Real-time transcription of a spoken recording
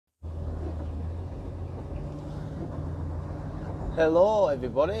Hello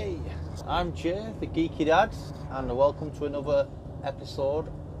everybody, I'm Jay, the Geeky Dad, and welcome to another episode.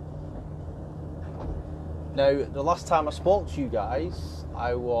 Now, the last time I spoke to you guys,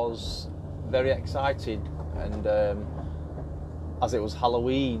 I was very excited, and as it was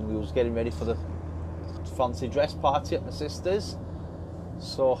Halloween, we was getting ready for the fancy dress party at my sister's.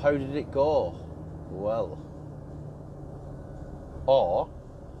 So how did it go? Well, or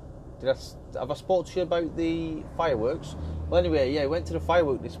have I spoke to you about the fireworks? Well, anyway, yeah, I went to the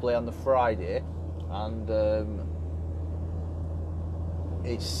firework display on the Friday, and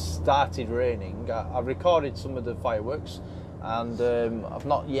it started raining. I've recorded some of the fireworks, and I've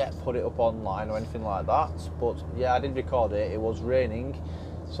not yet put it up online or anything like that. But yeah, I did record it. It was raining,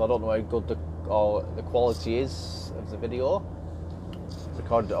 so I don't know how good the quality is of the video.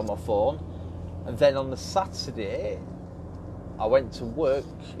 Recorded it on my phone, and then on the Saturday, I went to work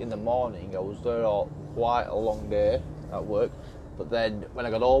in the morning. I was there quite a long day at work, but then when I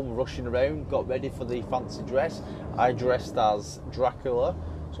got home, rushing around, got ready for the fancy dress. I dressed as Dracula,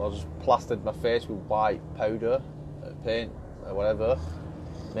 so I just plastered my face with white powder, paint, whatever,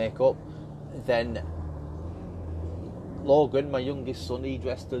 makeup. Then Logan, my youngest son, he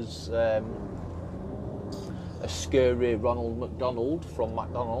dressed as a scary Ronald McDonald from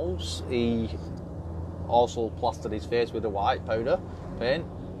McDonald's. He also plastered his face with a white powder, paint,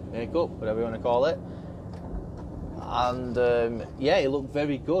 makeup, whatever you want to call it. And yeah, he looked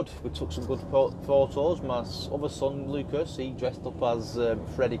very good. We took some good photos. My other son, Lucas, he dressed up as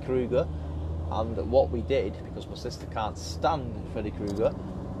Freddy Krueger. And what we did, because my sister can't stand Freddy Krueger,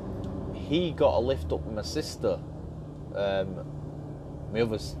 he got a lift up with my sister, a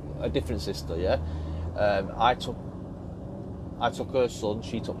different sister, yeah. I took her son,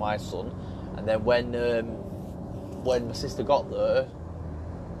 she took my son. And then when my sister got there,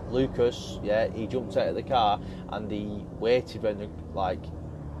 Lucas, yeah, he jumped out of the car and he waited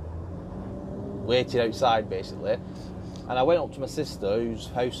waited outside basically. And I went up to my sister, whose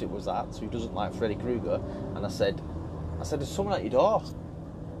house it was at, who doesn't like Freddy Krueger, and I said, "There's someone at your door."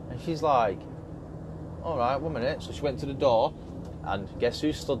 And she's like, "All right, 1 minute." So she went to the door, and guess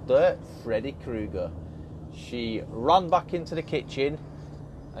who stood there? Freddy Krueger. She ran back into the kitchen,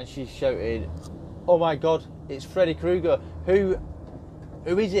 and she shouted, "Oh my God, it's Freddy Krueger!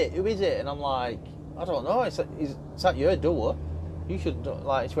 Who is it? Who is it?" And I'm like, "I don't know. It's at your door. You should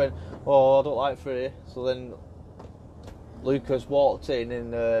like." She went, "Oh, I don't like Freddy." So then Lucas walked in,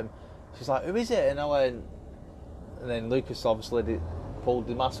 and she's like, "Who is it?" And I went, and then Lucas obviously pulled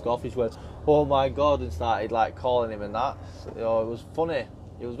the mask off. He went, "Oh my God," and started like calling him and that. So, it was funny.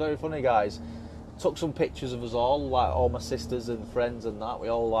 It was very funny, guys. Took some pictures of us all, like all my sisters and friends and that. We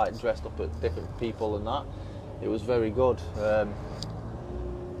all like dressed up as different people and that. It was very good.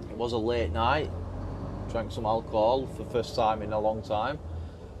 It was a late night. Drank some alcohol for the first time in a long time.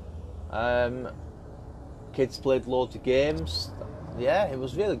 Kids played loads of games. Yeah, it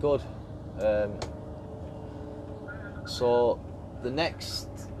was really good. So the next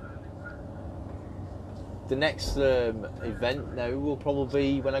event now will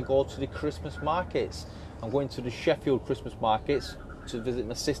probably be when I go to the Christmas markets. I'm going to the Sheffield Christmas markets to visit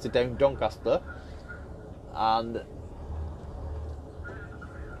my sister down Doncaster. And a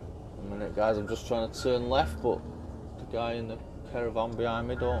minute, guys, I'm just trying to turn left, but the guy in the caravan behind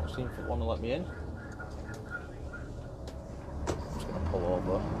me don't seem to want to let me in. I'm just going to pull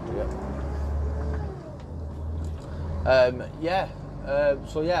over.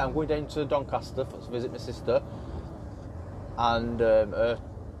 So yeah, I'm going down to Doncaster to visit my sister and her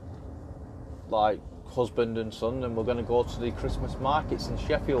husband and son, and we're going to go to the Christmas markets in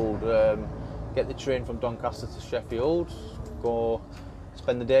Sheffield. Get the train from Doncaster to Sheffield, go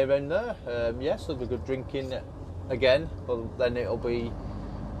spend the day around there. So there'll be good drinking again, but then it'll be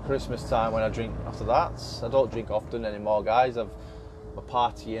Christmas time when I drink after that. I don't drink often anymore, guys. My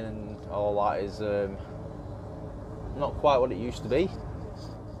partying and all that is not quite what it used to be.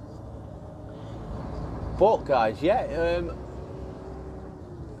 But guys, yeah,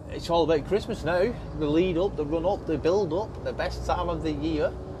 it's all about Christmas now. The lead up, the run up, the build up, the best time of the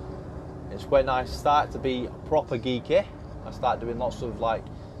year. It's when I start to be proper geeky. I start doing lots of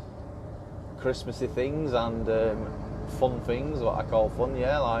Christmassy things and fun things, what I call fun,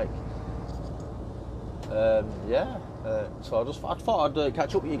 yeah, so I thought I'd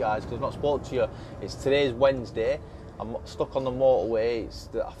catch up with you guys because I've not spoken to you. Today's Wednesday. I'm stuck on the motorway.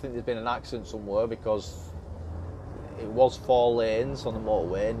 I think there's been an accident somewhere because it was 4 lanes on the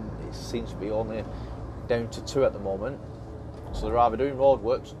motorway and it seems to be only down to 2 at the moment. So they're either doing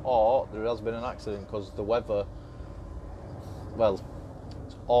roadworks or there has been an accident because the weather, well,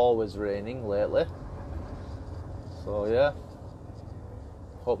 it's always raining lately. So yeah,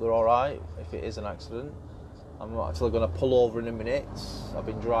 Hope they're alright if it is an accident. I'm actually going to pull over in a minute. I've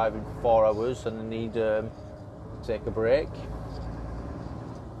been driving for 4 hours and I need to take a break.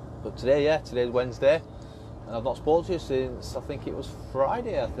 But today's Wednesday, and I've not spoken to you since, I think it was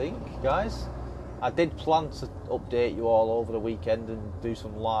Friday, guys. I did plan to update you all over the weekend and do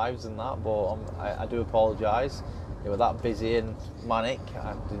some lives and that, but I do apologise. It was that busy and manic,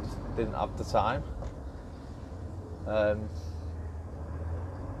 I didn't have the time.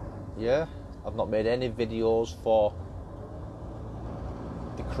 I've not made any videos for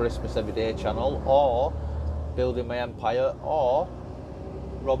the Christmas Everyday channel or Building My Empire or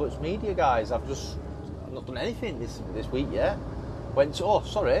Robert's Media, guys. I've not done anything this week yet. Went to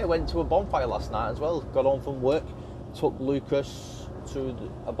a bonfire last night as well. Got home from work, took Lucas to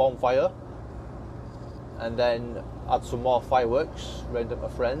a bonfire, and then had some more fireworks, round up my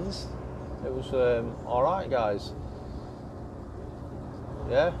friends. It was alright, guys.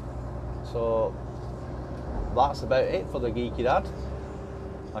 Yeah, so that's about it for the Geeky Dad.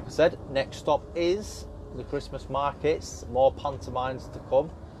 Like I said, next stop is the Christmas markets. More pantomimes to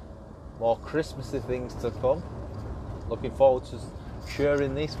come, more Christmassy things to come. Looking forward to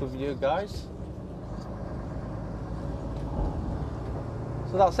sharing this with you guys.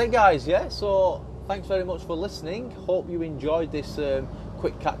 So that's it, guys. So thanks very much for listening. Hope you enjoyed this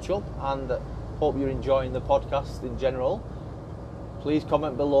quick catch up, and hope you're enjoying the podcast in general. Please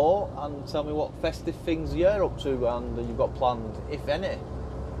comment below and tell me what festive things you're up to and you've got planned, if any.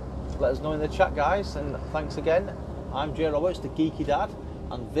 Let us know in the chat, guys. And thanks again. I'm Jay Roberts, the Geeky Dad,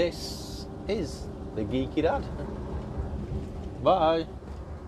 and this is the Geeky Dad. Bye.